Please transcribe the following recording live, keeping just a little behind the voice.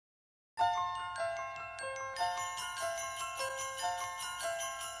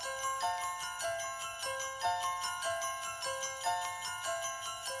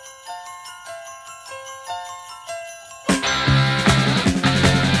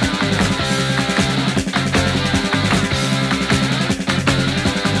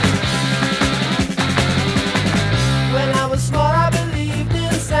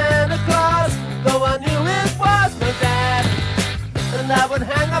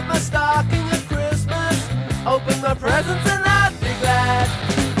up my stocking at Christmas, open my presents and I'd be glad.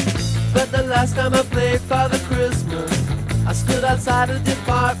 But the last time I played Father Christmas, I stood outside a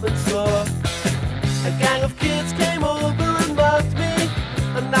department store. A gang of kids came over and mugged me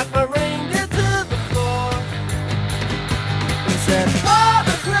and knocked my reindeer to the floor. He said,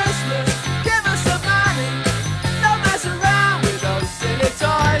 Father Christmas, give us some money, don't mess around with those silly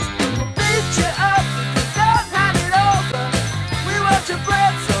toys. We'll beat you up if you don't hand it over. We want your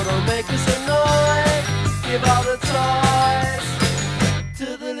bread, so don't make us annoy. Give all the toys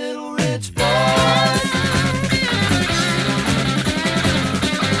to the little rich boys.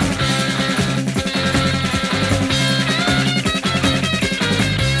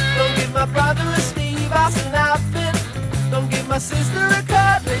 My brother a Steve Austin outfit, don't give my sister a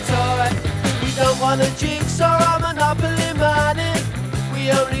cuddly toy. We don't want a jigsaw or Monopoly money,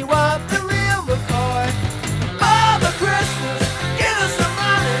 we only want the real McCoy. Father Christmas, give us some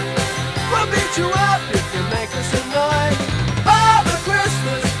money, we'll beat you up if you make us annoyed. Father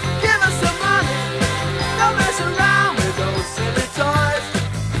Christmas, give us some money, don't mess around with those silly toys.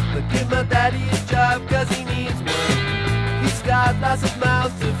 But give my daddy a job cause he needs one, he's got lots of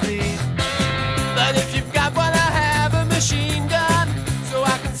mouths to feed. But if you've got one, I have a machine gun, so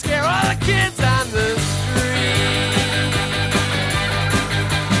I can scare all the kids on the street.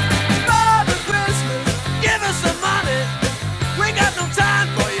 Father Christmas, give us some money, we got no time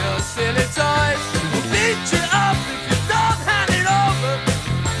for your silly toys. We'll beat you up if you don't hand it over.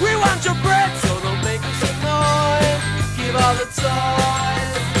 We want your bread, so don't make us annoyed. Give all the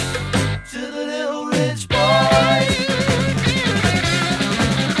toys to the little rich boys.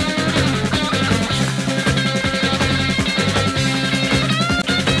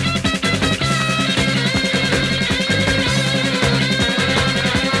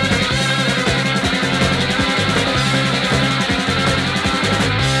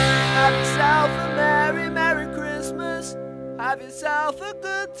 Have yourself a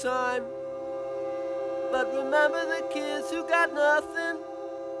good time, but remember the kids who got nothing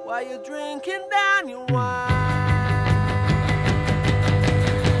while you're drinking down your wine.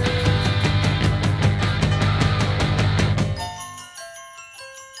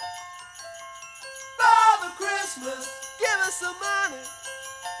 Father Christmas, give us some money,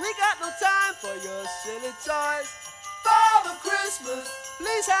 we got no time for your silly toys. Father Christmas,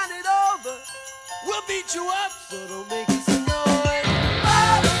 please hand it over, we'll beat you up, so don't make us